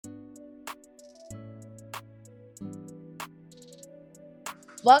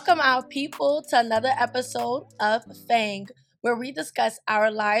Welcome our people to another episode of FANG, where we discuss our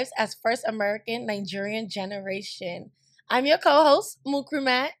lives as first American Nigerian generation. I'm your co-host,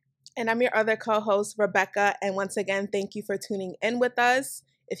 Mukrumat. And I'm your other co-host, Rebecca. And once again, thank you for tuning in with us.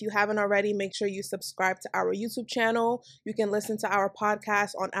 If you haven't already, make sure you subscribe to our YouTube channel. You can listen to our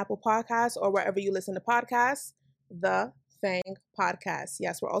podcast on Apple Podcasts or wherever you listen to podcasts, the FANG Podcast.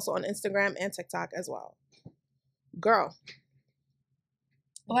 Yes, we're also on Instagram and TikTok as well. Girl.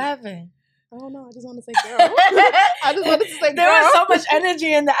 What happened? I don't know. I just want to say girl. I just wanted to say girl. There was so much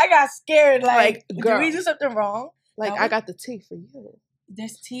energy in that. I got scared. Like girl. Did we do something wrong? Like, I got the tea for you.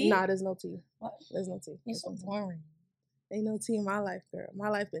 There's tea? Nah, there's no tea. What? There's no tea. You're so boring. Ain't no tea in my life, girl. My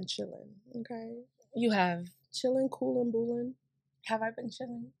life been chilling, okay? You have. Chilling, cooling, booling. Have I been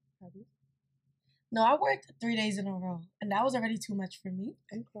chilling? Have you? No, I worked 3 days in a row, and that was already too much for me.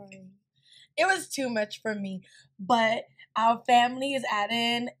 I'm crying. It was too much for me, but our family is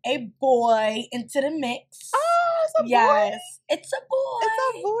adding a boy into the mix. Oh, it's a boy? Yes, it's a boy.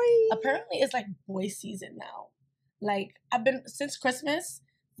 It's a boy. Apparently, it's like boy season now. Like, I've been, since Christmas,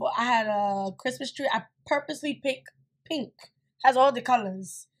 well, I had a Christmas tree. I purposely picked pink. Has all the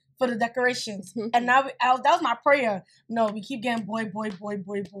colors for the decorations. And now, that was my prayer. No, we keep getting boy, boy, boy,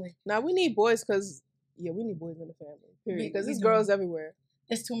 boy, boy. Now, we need boys because, we need boys in the family, period. Because there's girls everywhere.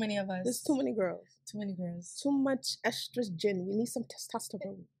 There's too many of us. There's too many girls. Too many girls. Too much estrogen. We need some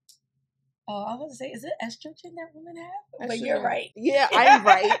testosterone. Oh, I was going to say, is it estrogen that women have? Estrogen. But you're right. Yeah, I'm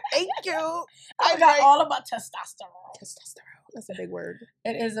right. Thank you. I got all about testosterone. Testosterone. That's a big word.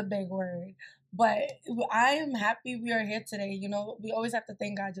 It is a big word. But I am happy we are here today. You know, we always have to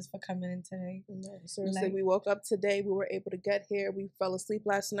thank God just for coming in today. No, seriously, we woke up today. We were able to get here. We fell asleep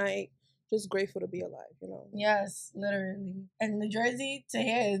last night. Just grateful to be alive, you know. Yes, literally. And New Jersey to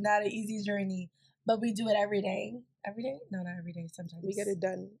here is not an easy journey. But we do it every day. Every day? No, not every day. Sometimes. We get it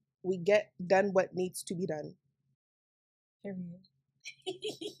done. We get done what needs to be done. Period.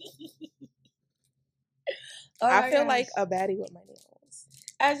 I feel like a baddie with my nails.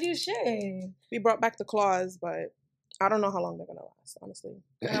 As you should. We brought back the claws, but I don't know how long they're going to last, honestly.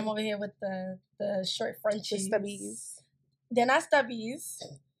 And I'm over here with the short Frenchies. The stubbies. They're not stubbies.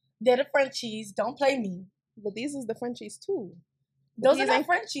 They're the Frenchies. Don't play me. But these is the Frenchies, too. Those are not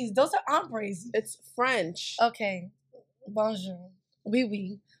Frenchies. Those are ombres. It's French. Okay. Bonjour. Oui,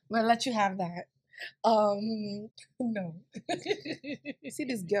 oui. We'll let you have that. No. See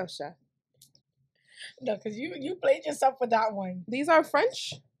this girl, Sha? No, because you played yourself with that one. These are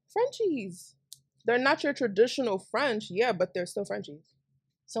Frenchies. They're not your traditional French, yeah, but they're still Frenchies.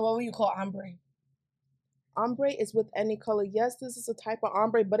 So what would you call ombre? Ombre is with any color. Yes, this is a type of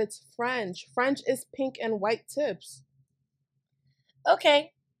ombre, but it's French. French is pink and white tips.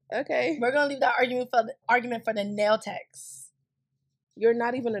 Okay. We're gonna leave that argument for the nail techs. You're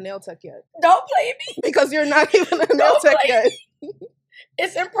not even a nail tech yet. Don't play me. Because you're not even a nail tech yet.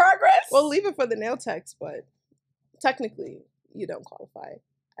 It's in progress. Well, leave it for the nail techs, but technically you don't qualify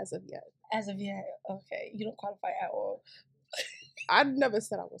as of yet. As of yet, okay. You don't qualify at all. I never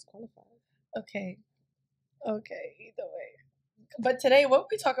said I was qualified. Okay, either way. But today, what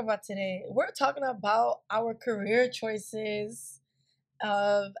we talk about today? We're talking about our career choices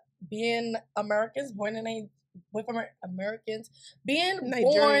of being Americans, born in Americans, being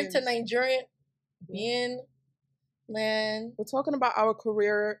born to Nigerian, We're talking about our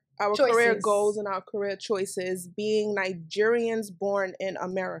career goals and our career choices, being Nigerians born in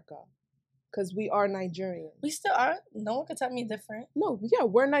America. Because we are Nigerians. We still are. No one can tell me different. No, yeah,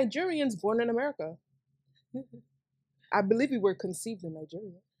 we're Nigerians born in America. I believe we were conceived in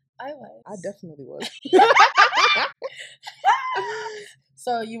Nigeria. I was. I definitely was.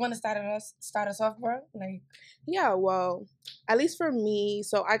 So you want to start us off, bro? Yeah, well, at least for me,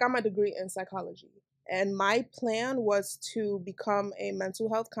 so I got my degree in psychology. And my plan was to become a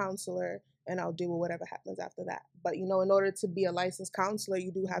mental health counselor, and I'll deal with whatever happens after that. But, in order to be a licensed counselor,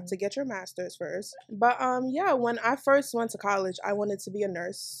 you do have to get your master's first. But, when I first went to college, I wanted to be a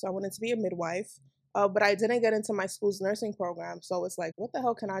nurse. I wanted to be a midwife. But I didn't get into my school's nursing program. So it's like, what the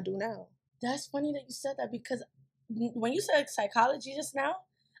hell can I do now? That's funny that you said that, because when you said psychology just now,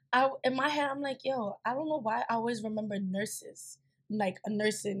 in my head, I'm like, yo, I don't know why I always remember nurses, like a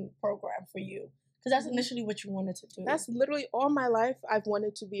nursing program for you. Because that's initially what you wanted to do. That's literally all my life. I've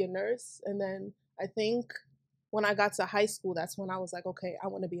wanted to be a nurse. And then I think when I got to high school, that's when I was like, okay, I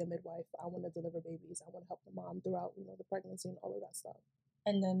want to be a midwife. I want to deliver babies. I want to help the mom throughout, the pregnancy and all of that stuff.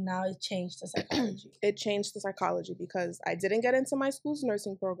 And then now it changed to psychology. It changed to psychology because I didn't get into my school's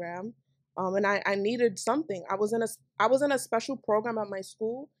nursing program. And I needed something. I was in a special program at my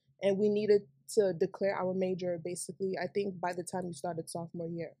school, and we needed to declare our major basically, I think, by the time you started sophomore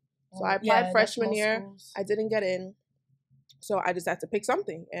year. So I applied freshman year. Schools. I didn't get in. So I just had to pick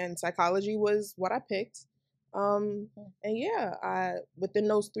something, and psychology was what I picked. And yeah, within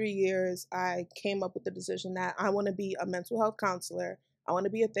those 3 years, I came up with the decision that I want to be a mental health counselor. I want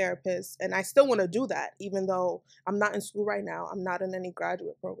to be a therapist, and I still want to do that, even though I'm not in school right now. I'm not in any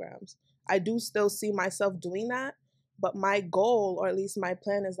graduate programs. I do still see myself doing that, but my goal, or at least my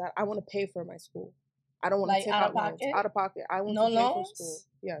plan, is that I want to pay for my school. I don't want to take out loans. Out of pocket. I want to pay for school.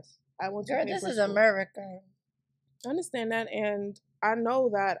 Yes, I want to pay for school. Girl, this is America. I understand that, and I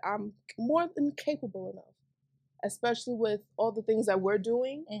know that I'm more than capable enough, especially with all the things that we're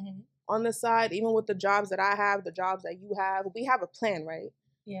doing on the side, even with the jobs that I have, the jobs that you have. We have a plan, right?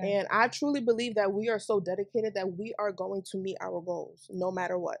 Yeah. And I truly believe that we are so dedicated that we are going to meet our goals no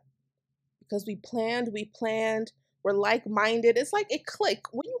matter what. Because we planned, we're like-minded. It's like it clicked.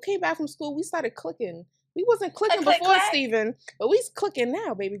 When you came back from school, we started clicking. We wasn't clicking before, Steven, but we's clicking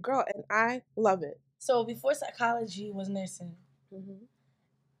now, baby girl, and I love it. So before psychology was nursing.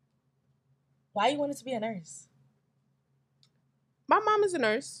 Why you wanted to be a nurse? My mom is a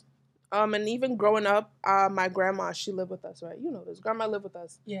nurse. And even growing up, my grandma, she lived with us, right? You know this. Grandma lived with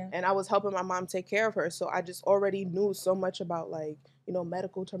us. Yeah. And I was helping my mom take care of her. So I just already knew so much about, like, you know,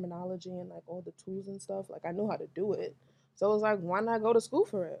 medical terminology and, like, all the tools and stuff. Like, I knew how to do it. So it was like, why not go to school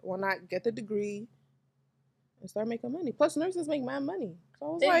for it? Why not get the degree and start making money? Plus, nurses make mad money. So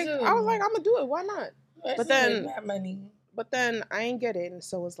I was like, I'm going to do it. Why not? Nurses make mad money. But then I ain't get it. And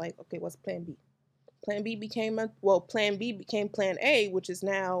so it's like, okay, what's plan B? Plan B became plan A, which is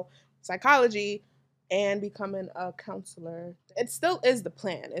now psychology and becoming a counselor. It still is the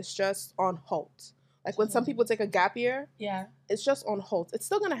plan. It's just on hold. Like when some people take a gap year, it's just on hold. It's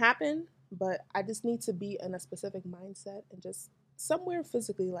still going to happen, but I just need to be in a specific mindset and just somewhere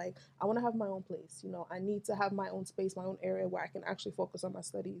physically, like I want to have my own place. You know, I need to have my own space, my own area where I can actually focus on my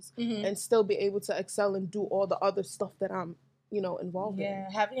studies and still be able to excel and do all the other stuff that I'm, you know, involved in.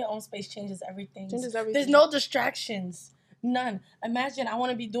 Yeah, having your own space changes everything. There's no distractions. None. Imagine I want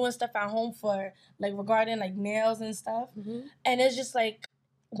to be doing stuff at home for, like, regarding, like, nails and stuff. And it's just, like,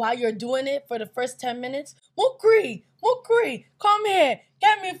 while you're doing it for the first 10 minutes, Mukri, come here,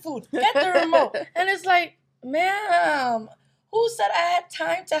 get me food, get the remote. And it's like, ma'am, who said I had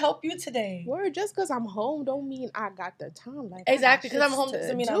time to help you today? Word, just because I'm home don't mean I got the time. Like, exactly, because I'm home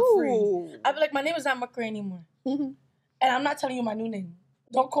doesn't mean I'm free. I'd be like, my name is not Mukri anymore. And I'm not telling you my new name.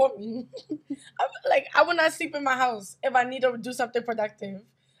 Don't call me. I would not sleep in my house if I need to do something productive.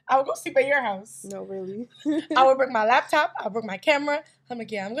 I would go sleep at your house. No, really? I would bring my laptop. I would bring my camera. I'm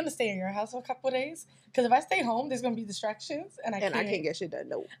like, yeah, I'm going to stay in your house for a couple of days. Because if I stay home, there's going to be distractions. And I can't get shit done.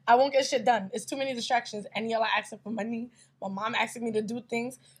 No. I won't get shit done. It's too many distractions. And y'all are asking for money. My mom asking me to do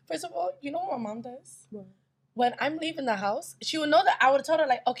things. First of all, you know what my mom does? What? When I'm leaving the house, she would know that I would have told her,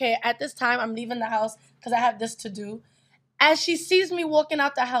 like, okay, at this time, I'm leaving the house because I have this to do. As she sees me walking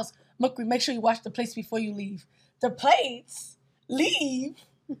out the house, Mukri, make sure you wash the plates before you leave. The plates leave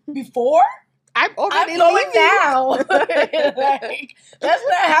before I'm going down. Like, that's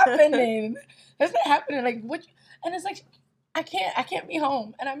not happening. That's not happening. Like, what? And it's like, I can't be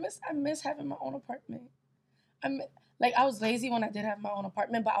home, and I miss having my own apartment. I was lazy when I did have my own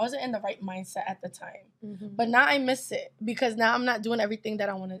apartment, but I wasn't in the right mindset at the time. But now I miss it because now I'm not doing everything that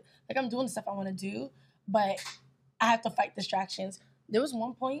I want to. Like, I'm doing the stuff I want to do, but I have to fight distractions. There was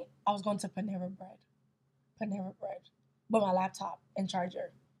one point I was going to Panera Bread, with my laptop and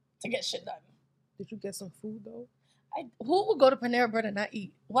charger to get shit done. Did you get some food though? Who would go to Panera Bread and not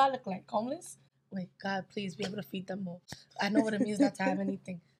eat? What I look like? Homeless? Wait, God, please be able to feed them more. I know what it means not to have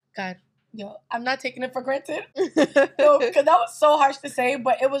anything. God, yo, I'm not taking it for granted. No, because that was so harsh to say,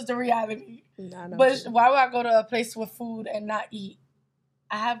 but it was the reality. But why would I go to a place with food and not eat?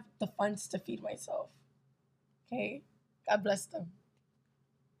 I have the funds to feed myself. Okay? God bless them.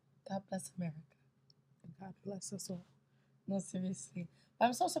 God bless America. God bless us all. No, seriously. But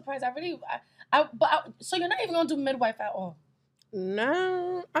I'm so surprised. So you're not even going to do midwife at all?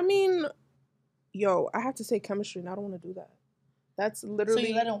 No. I mean, yo, I have to say chemistry, and I don't want to do that. That's literally... So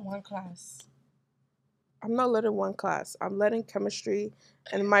you let in one class? I'm not letting one class. I'm letting chemistry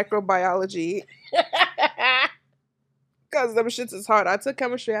and microbiology. Because them shits is hard. I took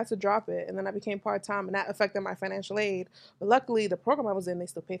chemistry, I had to drop it, and then I became part-time, and that affected my financial aid. But luckily, the program I was in, they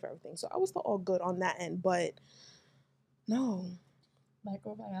still pay for everything. So I was still all good on that end, but no.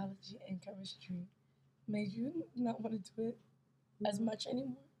 Microbiology and chemistry made you not want to do it as much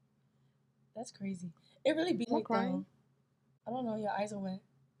anymore? That's crazy. It really beat me down. I don't know, your eyes are wet.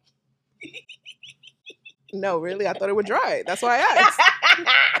 No, really? I thought it would dry. That's why I asked.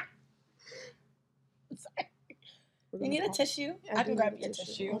 You need a tissue? I can grab you a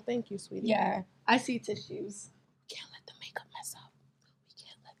tissue. Oh, thank you, sweetie. Yeah, I see tissues. Can't let the makeup mess up. We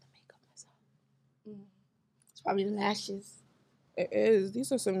can't let the makeup mess up. It's probably the lashes. It is.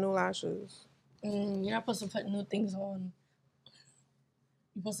 These are some new lashes. You're not supposed to put new things on.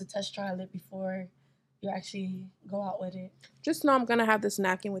 You're supposed to test trial it before you actually go out with it. Just know I'm gonna have this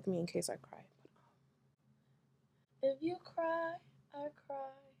napkin with me in case I cry. If you cry, I cry.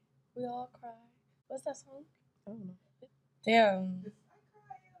 We all cry. What's that song? I don't know. Damn.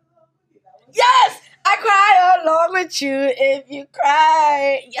 Yes! I cry along with you if you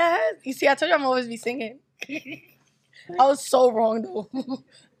cry. Yes. You see, I told you I'm always be singing. I was so wrong, though.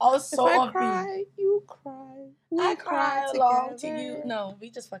 I was so if I offbeat. cry, you cry. I cry along to you. No,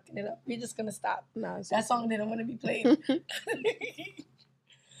 we just fucking it up. We just gonna stop. No, that song didn't want to be played.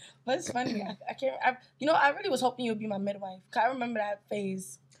 But it's funny. I can't. I really was hoping you would be my midwife. Cause I remember that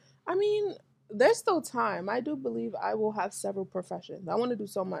phase. I mean, there's still time. I do believe I will have several professions. I want to do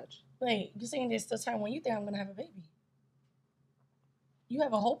so much. Wait, you're saying there's still time when you think I'm gonna have a baby? You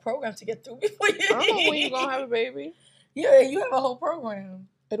have a whole program to get through before you. I don't know when you're gonna have a baby. Yeah, you have a whole program.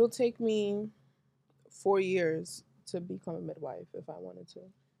 It'll take me 4 years to become a midwife if I wanted to.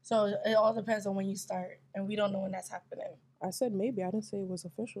 So it all depends on when you start, and we don't know when that's happening. I said maybe. I didn't say it was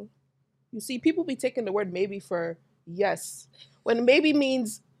official. You see, people be taking the word maybe for yes, when maybe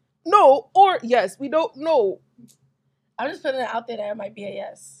means no or yes. We don't know. I'm just putting it out there that it might be a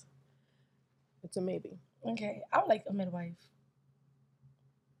yes. It's a maybe. Okay, I would like a midwife.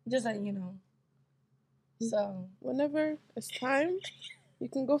 Just letting you know. So whenever it's time, you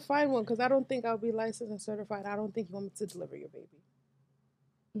can go find one because I don't think I'll be licensed and certified. I don't think you want me to deliver your baby.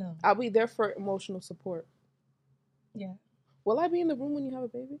 No. I'll be there for emotional support. Yeah. Will I be in the room when you have a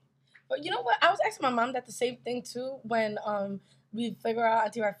baby? But you know what? I was asking my mom that the same thing too when we figure out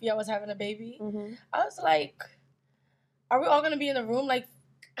Auntie Rafia was having a baby. Mm-hmm. I was like, are we all gonna be in the room? Like,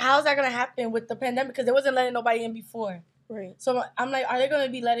 how's that gonna happen with the pandemic? Because they wasn't letting nobody in before. Right. So I'm like, are they gonna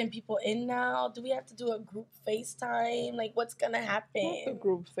be letting people in now? Do we have to do a group FaceTime? Like, what's gonna happen? Not the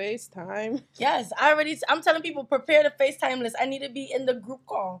group FaceTime. Yes, I'm telling people, prepare the FaceTime list. I need to be in the group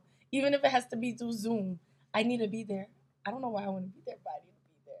call, even if it has to be through Zoom. I need to be there. I don't know why I want to be there, but I need to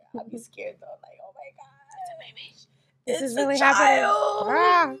be there. I'd be scared though. Like, oh my god, it's a baby. This is really child.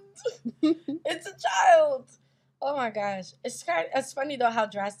 happening. It's a child. Oh my gosh, it's funny though how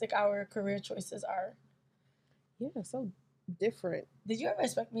drastic our career choices are. Yeah, so different. Did you ever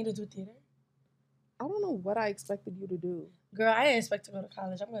expect me to do theater? I don't know what I expected you to do. Girl, I didn't expect to go to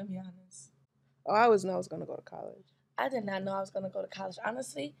college. I'm gonna be honest. Oh, I always knew I was gonna go to college. I did not know I was gonna go to college.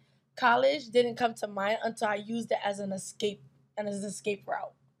 Honestly, college didn't come to mind until I used it as an escape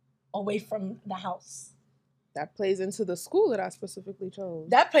route away from the house. That plays into the school that I specifically chose.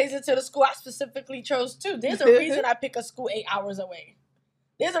 That plays into the school I specifically chose too. There's a reason I pick a school 8 hours away.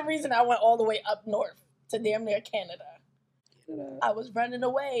 There's a reason I went all the way up north to damn near Canada. I was running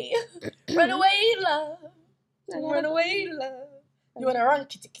away. Run away, love. Run away, love. You want to run?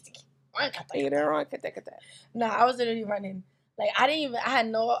 Nah, I was literally running. Like, I had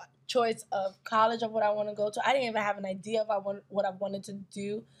no choice of college of what I want to go to. I didn't even have an idea of what I wanted to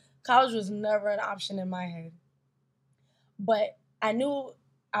do. College was never an option in my head. But I knew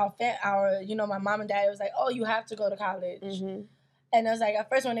my mom and dad was like, oh, you have to go to college. Mm-hmm. And I was like, at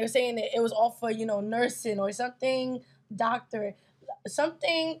first when they were saying it was all for, nursing or something, doctor,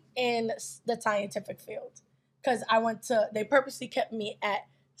 something in the scientific field. Because they purposely kept me at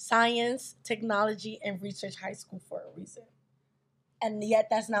science, technology, and research high school for a reason. And yet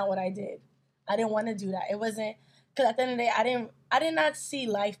that's not what I did. I didn't want to do that. It wasn't, because at the end of the day, I did not see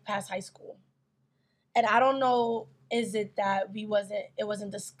life past high school. And I don't know, is it that it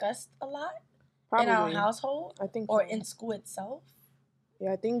wasn't discussed a lot? Probably. In our household? I think or so. In school itself?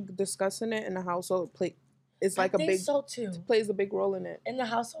 Yeah, I think discussing it in the household plays a big role in it. In the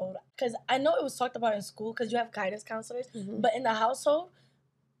household. Because I know it was talked about in school because you have guidance counselors. Mm-hmm. But in the household,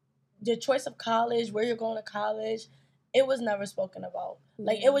 the choice of college, where you're going to college, it was never spoken about. Mm-hmm.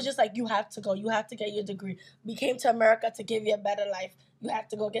 Like, it was just like, you have to go. You have to get your degree. We came to America to give you a better life. You have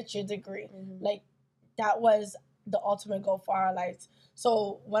to go get your degree. Mm-hmm. Like, that was the ultimate goal for our lives.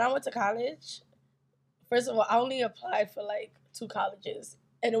 So when I went to college, first of all, I only applied for like 2 colleges.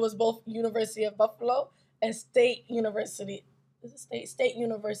 And it was both University of Buffalo and State University. Is it State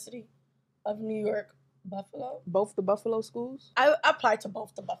University of New York, Buffalo? Both the Buffalo schools? I applied to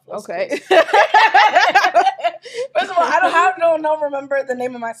both the Buffalo schools. Okay. First of all, I don't remember the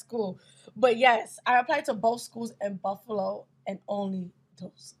name of my school. But yes, I applied to both schools in Buffalo and only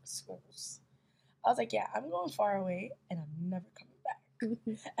those schools. I was like, yeah, I'm going far away and I'm never coming back.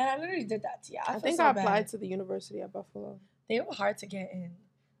 And I literally did that to you. I I feel think so I applied bad. to the University at Buffalo. They were hard to get in.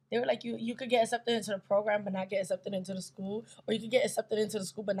 They were like you could get accepted into the program but not get accepted into the school, or you could get accepted into the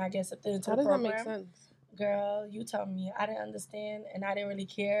school but not get accepted into How the does that make program. sense? Girl, you tell me. I didn't understand and I didn't really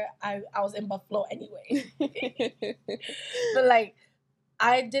care. I was in Buffalo anyway. But like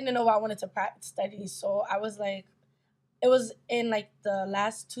I didn't know what I wanted to study, so I was like, it was in like the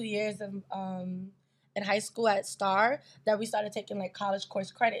last 2 years of in high school at Star that we started taking like college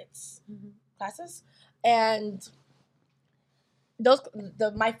course credits classes, and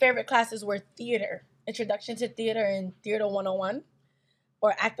my favorite classes were theater, introduction to theater, and theater 101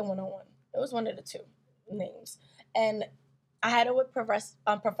 or acting 101. It was one of the two names, and I had it with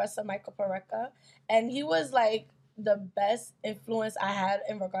Professor Michael Pareca, and he was like the best influence I had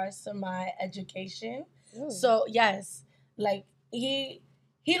in regards to my education. Really? So yes, like he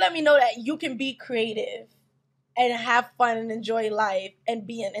let me know that you can be creative and have fun and enjoy life and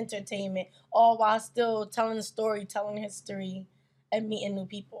be in entertainment, all while still telling the story, telling history, and meeting new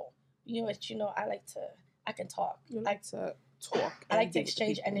people. You know what? I can talk. You like to talk. I like to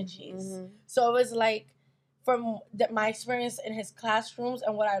exchange energies. So it was like from my experience in his classrooms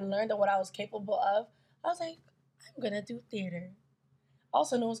and what I learned and what I was capable of, I was like, I'm gonna do theater.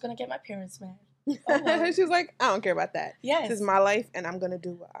 Also, no one's gonna get my parents mad. Oh, well. She's like, I don't care about that. Yes, this is my life, and I'm gonna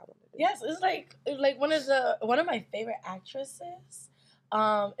do what I want to do. Yes, it's like one of my favorite actresses.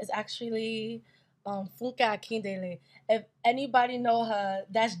 Is actually Funke Akindele. If anybody know her,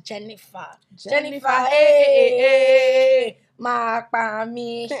 that's Jennifer. Jennifer, hey,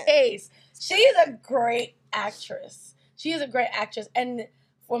 hey. She's a great actress. She is a great actress, and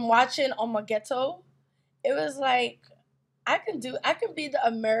from watching Omageto, it was like I can be the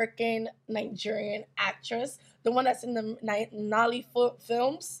American Nigerian actress, the one that's in the Nollywood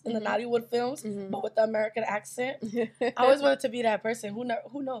films, in the Nollywood films, but with the American accent. I always wanted to be that person. Who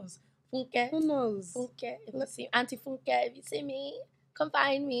knows? Funke. Who knows? Funke. If you see Auntie Funke, if you see me, come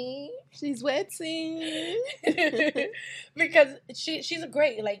find me. She's waiting. Because she's a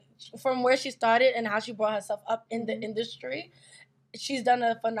great, like, from where she started and how she brought herself up in the industry, she's done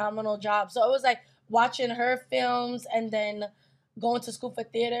a phenomenal job. So it was like watching her films and then going to school for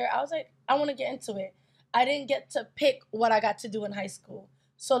theater. I was like, I want to get into it. I didn't get to pick what I got to do in high school.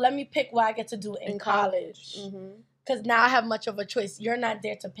 So let me pick what I get to do in college. Because now I have much of a choice. You're not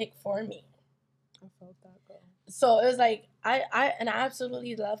there to pick for me. I felt that, girl. So it was like, I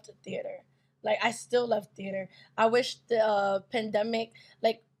absolutely loved theater. Like, I still love theater. I wish the pandemic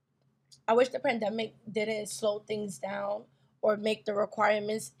didn't slow things down or make the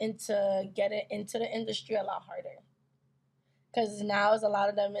requirements into getting into the industry a lot harder. Because now a lot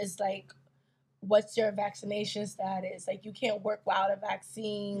of them is like, what's your vaccination status? Like, you can't work without a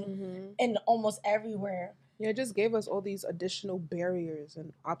vaccine in almost everywhere. Yeah, it just gave us all these additional barriers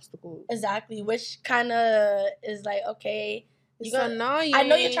and obstacles. Exactly, which kind of is like, okay, it's annoying. I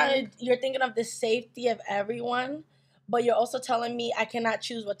know you're thinking of the safety of everyone, but you're also telling me I cannot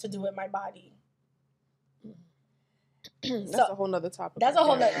choose what to do with my body. That's a whole nother topic. That's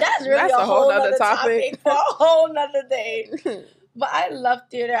really a whole nother topic for a whole nother day. But I love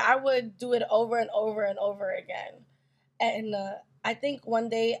theater. I would do it over and over and over again. And I think one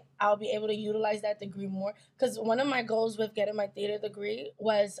day I'll be able to utilize that degree more. Because one of my goals with getting my theater degree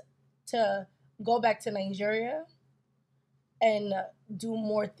was to go back to Nigeria and do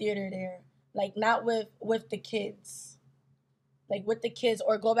more theater there. Like, not with the kids. Like, with the kids.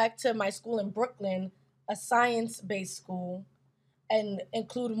 Or go back to my school in Brooklyn, a science-based school, and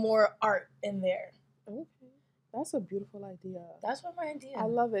include more art in there. Okay. That's a beautiful idea. That's what my idea. I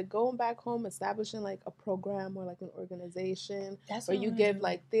love it. Going back home, establishing like a program or like an organization where you give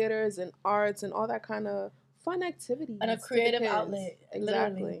like theaters and arts and all that kind of fun activities. And a creative outlet.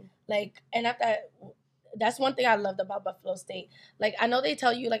 Exactly. Literally. Like, and that's one thing I loved about Buffalo State. Like, I know they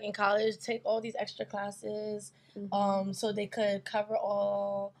tell you, like, in college, take all these extra classes so they could cover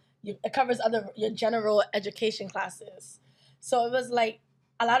it covers your general education classes. So it was like,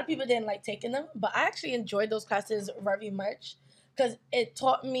 a lot of people didn't like taking them, but I actually enjoyed those classes very much because it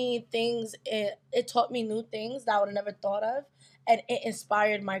taught me things. It taught me new things that I would have never thought of, and it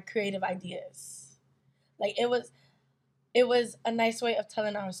inspired my creative ideas. Like, it was a nice way of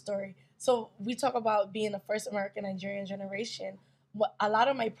telling our story. So we talk about being the first American Nigerian generation. A lot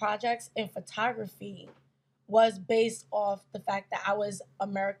of my projects in photography was based off the fact that I was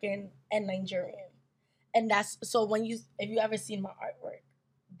American and Nigerian, and that's so if you ever seen my artwork,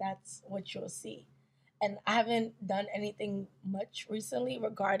 that's what you'll see. And I haven't done anything much recently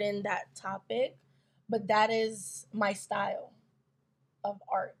regarding that topic, but that is my style of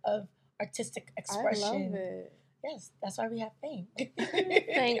art, of artistic expression. I love it. Yes, that's why we have FANG.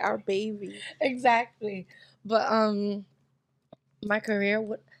 FANG, our baby. Exactly. But my career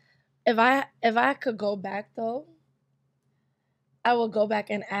would, if I could go back though, I will go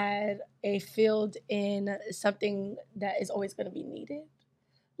back and add a field in something that is always going to be needed.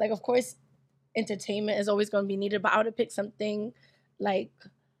 Like, of course, entertainment is always going to be needed, but I would have picked something like,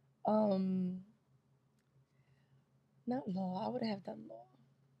 um, not law. I would have done law.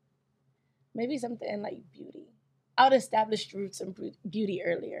 Maybe something in like beauty. I would have established roots in beauty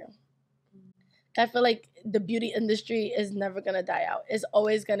earlier. I feel like the beauty industry is never gonna die out. It's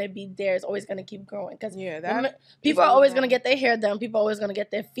always gonna be there. It's always gonna keep growing because people are always gonna get their hair done. People are always gonna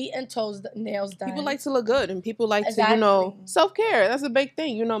get their feet and toes nails done. People like to look good, and people like to, self-care. That's a big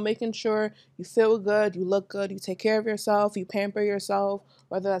thing. Making sure you feel good, you look good, you take care of yourself, you pamper yourself.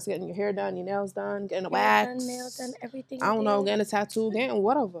 Whether that's getting your hair done, your nails done, getting a wax, nails done, everything. I don't know, getting a tattoo, getting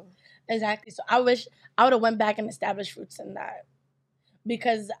whatever. Exactly. So I wish I would have went back and established roots in that.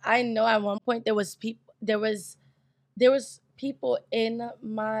 Because I know at one point there was people in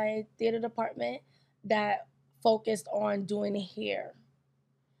my theater department that focused on doing hair.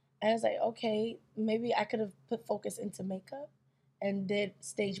 And I was like, okay, maybe I could have put focus into makeup and did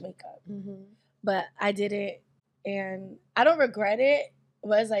stage makeup. Mm-hmm. But I did it, and I don't regret it.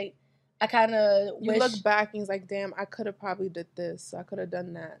 But it's like, I kind of You look back and it's like, damn, I could have probably did this. I could have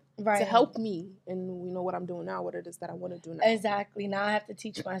done that. Right. To help me and what I'm doing now, what it is that I want to do now. Exactly. Now I have to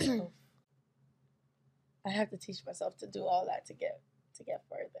teach myself. I have to teach myself to do all that to get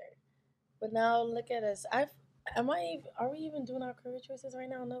further. But now look at us. Are we even doing our career choices right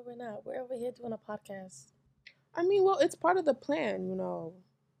now? No, we're not. We're over here doing a podcast. I mean, well, it's part of the plan,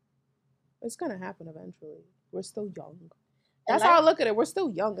 It's gonna happen eventually. We're still young. That's how I look at it. We're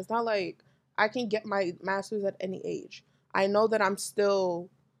still young. It's not like I can get my master's at any age. I know that I'm still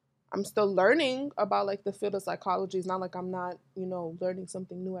learning about like the field of psychology. It's not like I'm not, learning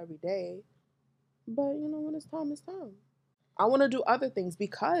something new every day. But when it's time, it's time. I want to do other things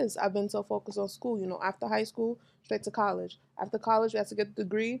because I've been so focused on school. After high school, straight to college. After college, we have to get the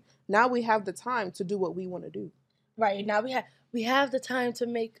degree. Now we have the time to do what we want to do. Right. Now we have the time to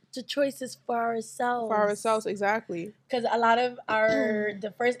make the choices for ourselves. For ourselves, exactly. Because a lot of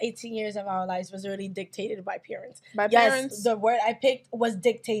the first 18 years of our lives was really dictated by parents. Parents. The word I picked was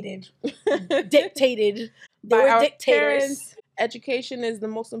dictated. Dictated. They were dictators. Parents. Education is the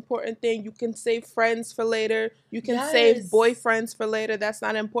most important thing. You can save friends for later. You can save boyfriends for later. That's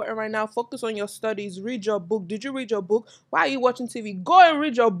not important right now. Focus on your studies. Read your book. Did you read your book? Why are you watching TV? Go and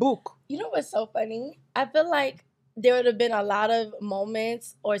read your book. You know what's so funny? I feel like there would have been a lot of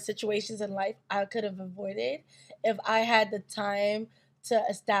moments or situations in life I could have avoided if I had the time to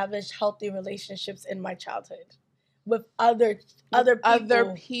establish healthy relationships in my childhood with other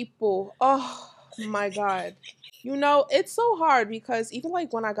people. Oh my God. It's so hard because even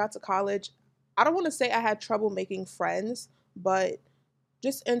like when I got to college, I don't want to say I had trouble making friends, but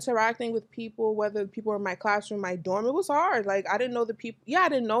just interacting with people, whether people were in my classroom, my dorm, it was hard. Like I didn't know the people. Yeah, I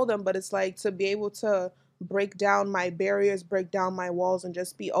didn't know them, but it's like to be able to break down my barriers, break down my walls, and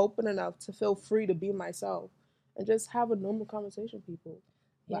just be open enough to feel free to be myself and just have a normal conversation with people.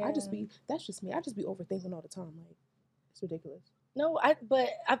 But that's just me. I just be overthinking all the time. Like it's ridiculous. No, but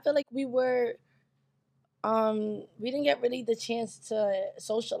I feel like we didn't get really the chance to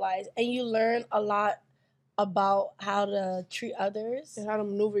socialize, and you learn a lot about how to treat others and how to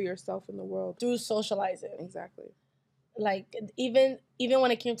maneuver yourself in the world through socializing. Exactly. Like even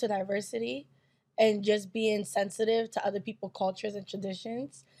when it came to diversity and just being sensitive to other people's cultures and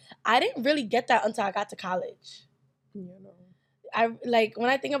traditions, I didn't really get that until I got to college. I when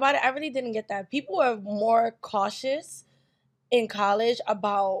I think about it, I really didn't get that. People were more cautious in college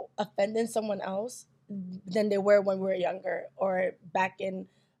about offending someone else than they were when we were younger or back in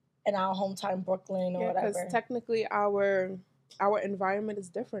our hometown Brooklyn or whatever. Because technically our environment is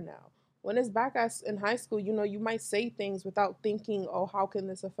different now. When it's back as in high school, you might say things without thinking, oh, how can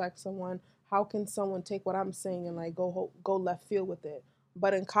this affect someone? How can someone take what I'm saying and like go left field with it?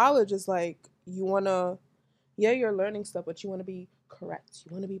 But in college, it's like you want to, you're learning stuff, but you want to be correct.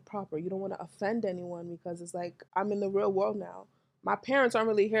 You want to be proper. You don't want to offend anyone because it's like I'm in the real world now. My parents aren't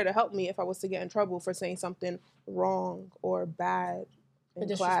really here to help me if I was to get in trouble for saying something wrong or bad in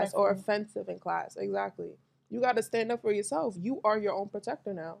class or offensive in class. Exactly. You got to stand up for yourself. You are your own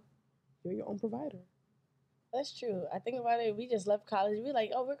protector now. You're your own provider. That's true. I think about it. We just left college. We're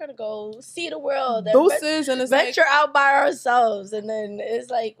like, oh, we're going to go see the world. Deuces, and it's venture out by ourselves. And then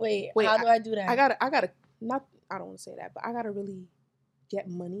it's like, wait how do I do that? I gotta, not, I don't want to say that, but I got to really get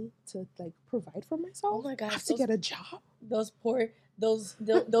money to like provide for myself. Oh my gosh. I have to get a job. Those poor those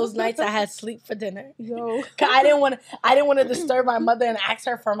nights I had sleep for dinner. Yo, Cause I didn't want to disturb my mother and ask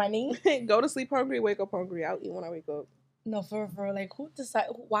her for money. go to sleep hungry, wake up hungry. I'll eat when I wake up. No, for like who decide?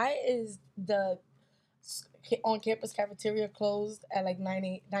 Why is the on campus cafeteria closed at like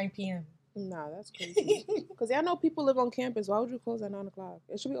 9 p.m.? Nah, that's crazy. Because I know people live on campus. Why would you close at 9 o'clock?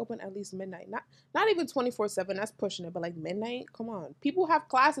 It should be open at least midnight. Not even 24/7. That's pushing it. But like midnight, come on. People have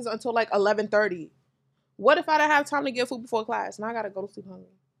classes until like 11:30. What if I don't have time to get food before class? Now I gotta go to sleep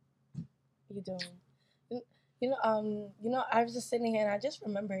hungry. You don't. I was just sitting here and I just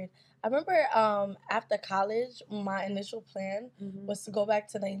remembered. I remember after college, my initial plan was to go back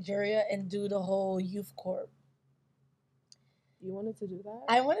to Nigeria and do the whole youth corps. You wanted to do that?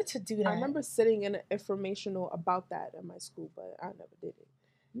 I wanted to do that. I remember sitting in an informational about that at my school, but I never did it.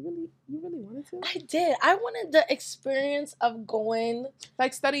 You really wanted to? I did. I wanted the experience of going,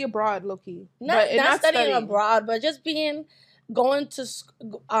 like study abroad, low-key. Not studying abroad, but just going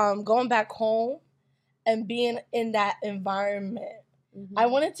back home and being in that environment. I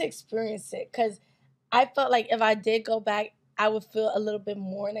wanted to experience it because I felt like if I did go back, I would feel a little bit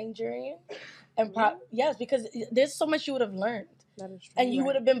more Nigerian. And yes, because there's so much you would have learned. That is true. And you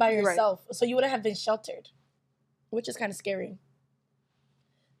would have been by yourself. Right. So you would have been sheltered, which is kind of scary.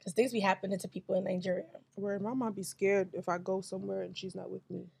 Because things be happening to people in Nigeria. Where my mom be scared if I go somewhere and she's not with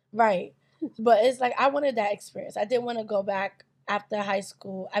me. Right. But it's like I wanted that experience. I didn't want to go back after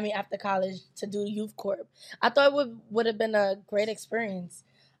college to do youth corps. I thought it would have been a great experience.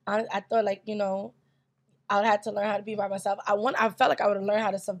 I thought I would have to learn how to be by myself. I felt like I would have learned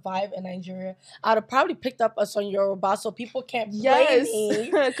how to survive in Nigeria. I would have probably picked up us on Yoruba so people can't blame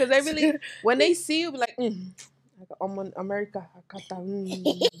me. Because they really, when they see you, be like, I'm on America.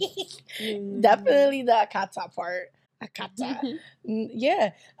 Definitely the Akata part. Akata.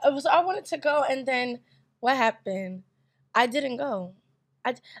 Yeah. So I wanted to go, and then what happened? I didn't go.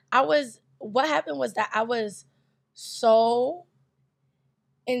 What happened was that I was so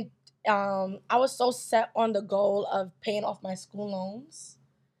I was so set on the goal of paying off my school loans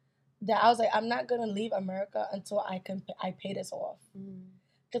that I was like, I'm not gonna leave America until I pay this off.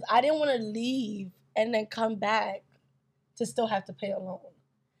 Because I didn't want to leave and then come back to still have to pay a loan.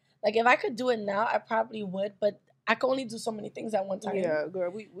 Like if I could do it now, I probably would, but I can only do so many things at one time. Yeah,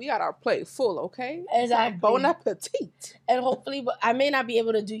 girl, we got our plate full, okay? Exactly. Bon appetit. And hopefully, but I may not be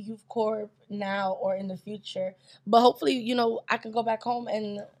able to do youth corps now or in the future, but hopefully, I can go back home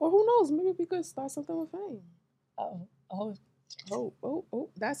and. Well, who knows? Maybe we could start something with FANG. Oh,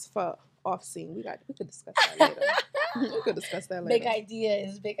 that's for off scene. We could discuss that later. We could discuss that later. Big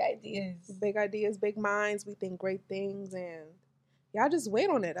ideas. Big ideas, big minds. We think great things, and y'all just wait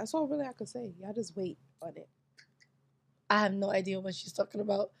on it. That's all really I could say. Y'all just wait on it. I have no idea what she's talking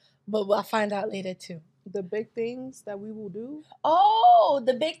about, but we'll find out later too. The big things that we will do. Oh,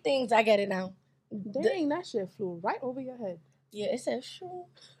 the big things. I get it now. Dang, that shit flew right over your head. Yeah, it says sure.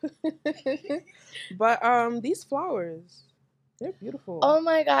 But these flowers, they're beautiful. Oh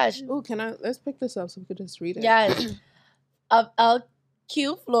my gosh. Ooh, let's pick this up so we can just read it. Yes. Of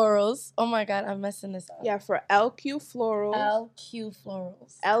LQ Florals. Oh my god, I'm messing this up. Yeah, for LQ Florals. LQ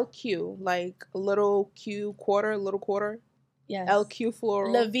Florals. LQ, like little quarter. Yes. LQ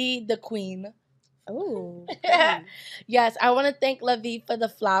Florals. Lavie the Queen. Oh. Yes, I want to thank Lavie for the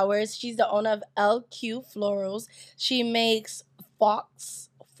flowers. She's the owner of LQ Florals. She makes faux.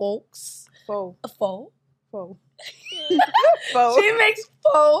 She makes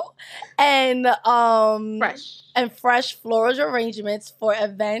faux and fresh floral arrangements for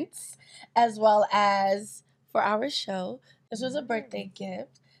events as well as for our show. This was a birthday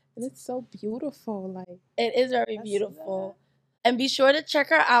gift. And it's so beautiful. Like it is very beautiful. And be sure to check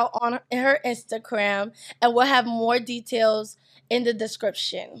her out on her Instagram, and we'll have more details in the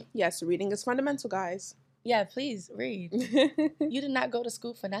description. Yes, reading is fundamental, guys. Yeah, please read. You did not go to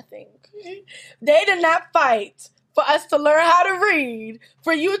school for nothing. They did not fight for us to learn how to read,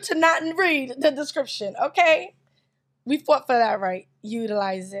 for you to not read the description, okay? We fought for that right.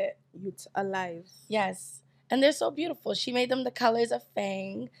 Utilize it. Alive. Yes. And they're so beautiful. She made them the colors of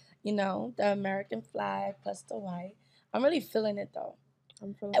FANG, the American flag plus the white. I'm really feeling it though.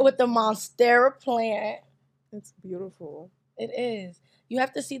 With the Monstera plant. It's beautiful. It is. You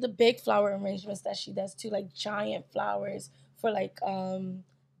have to see the big flower arrangements that she does too, like giant flowers for like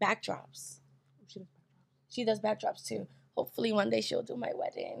backdrops. She does backdrops too. Hopefully one day she'll do my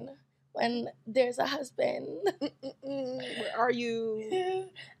wedding when there's a husband. Where are you?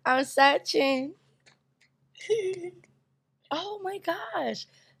 I'm searching. Oh my gosh.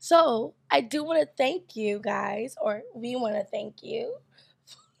 So I do want to thank you guys, or we want to thank you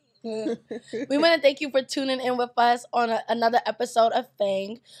We want to thank you for tuning in with us on another episode of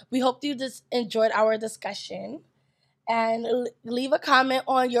FANG. We hope you just enjoyed our discussion. And leave a comment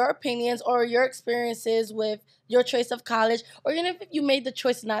on your opinions or your experiences with your choice of college, or even if you made the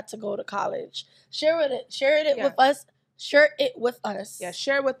choice not to go to college. Share it with us. Share it with us. Yeah,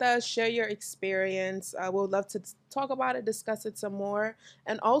 share with us. Share your experience. We'd love to talk about it, discuss it some more.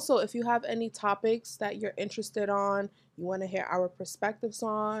 And also, if you have any topics that you're interested on, you want to hear our perspectives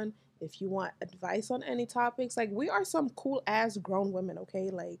on, if you want advice on any topics, like we are some cool ass grown women, okay?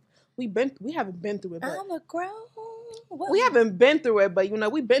 Like we haven't been through it, but I'm a grown woman. We haven't been through it, but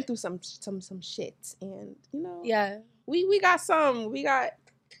we've been through some shit, and yeah, we got something going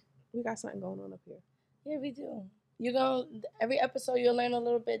on up here. Yeah, we do. Every episode you'll learn a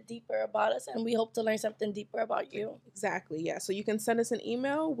little bit deeper about us, and we hope to learn something deeper about you. Exactly, yeah. So you can send us an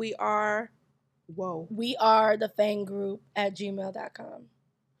email. We are the FANG group at gmail.com.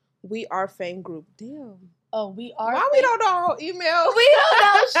 We are FANG group. Damn. Oh, we are. Why we don't know our email? We don't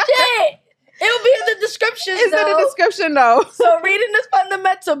know shit. It will be in the description. It's in the description though. So reading is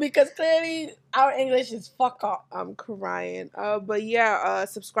fundamental because clearly our English is fuck up. I'm crying. But yeah,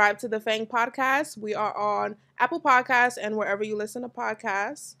 subscribe to the FANG podcast. We are on Apple Podcasts and wherever you listen to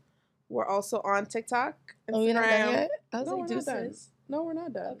podcasts. We're also on TikTok, Instagram. Oh, we're not done yet? No, we're not done. No, we're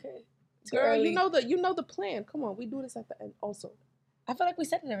not done. Okay. Girl, you know the plan. Come on, we do this at the end also. I feel like we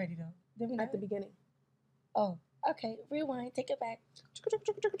said it already though. Did we not? At the beginning. Oh, okay. Rewind. Take it back.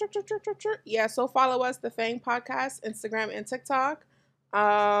 Yeah, so follow us, the FANG podcast, Instagram and TikTok.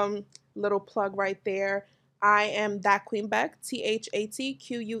 Little plug right there. I am That Queen Beck,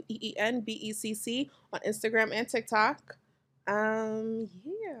 ThatQueenBecc on Instagram and TikTok. Yeah,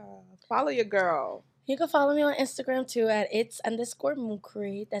 follow your girl. You can follow me on Instagram too at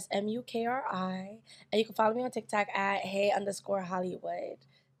its_Mukri. That's MUKRI. And you can follow me on TikTok at hey_Hollywood.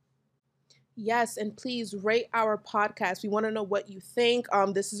 Yes, and please rate our podcast. We want to know what you think.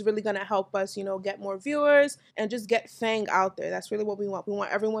 This is really going to help us, get more viewers and just get FANG out there. That's really what we want. We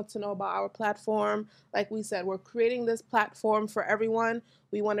want everyone to know about our platform. Like we said, we're creating this platform for everyone.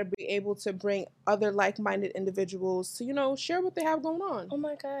 We want to be able to bring other like-minded individuals to, share what they have going on. Oh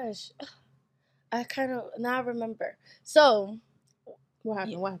my gosh. Now I remember. So... What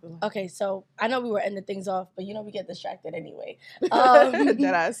happened? Okay, so I know we were ending things off, but we get distracted anyway.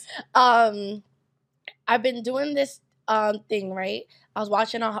 Deadass. I've been doing this thing, right? I was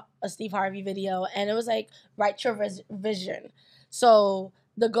watching a Steve Harvey video, and it was like, write your vision. So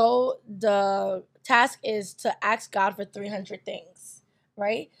the task is to ask God for 300 things,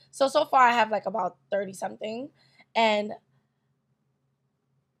 right? So far I have like about 30 something, and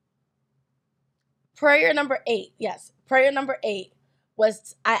prayer number 8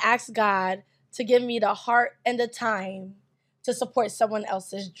 was I asked God to give me the heart and the time to support someone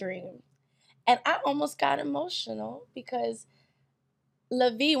else's dream. And I almost got emotional because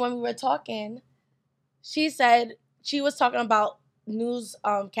LaVie, when we were talking, she said she was talking about news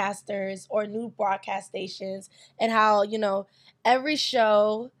casters or new broadcast stations and how, every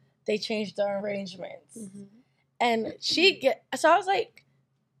show they changed the arrangements. Mm-hmm. And so I was like,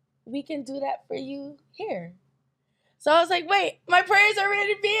 we can do that for you here. So I was like, wait, my prayers are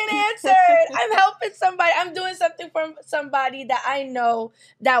already being answered. I'm helping somebody. I'm doing something for somebody that I know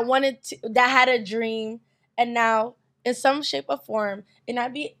that had a dream. And now, in some shape or form, it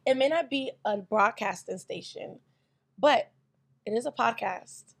may not be a broadcasting station, but it is a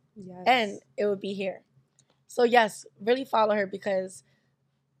podcast. Yes. And it would be here. So yes, really follow her because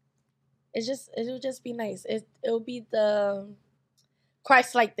it will just be nice. It will be the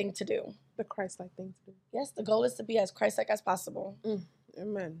Christ-like thing to do. The Christ-like thing to do. Yes, the goal is to be as Christ-like as possible.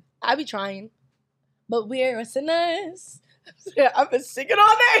 Amen. I be trying, but we're sinners. I've been singing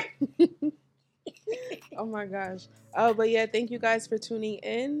all day. Oh my gosh. But yeah, thank you guys for tuning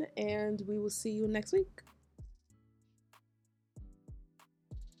in, and we will see you next week.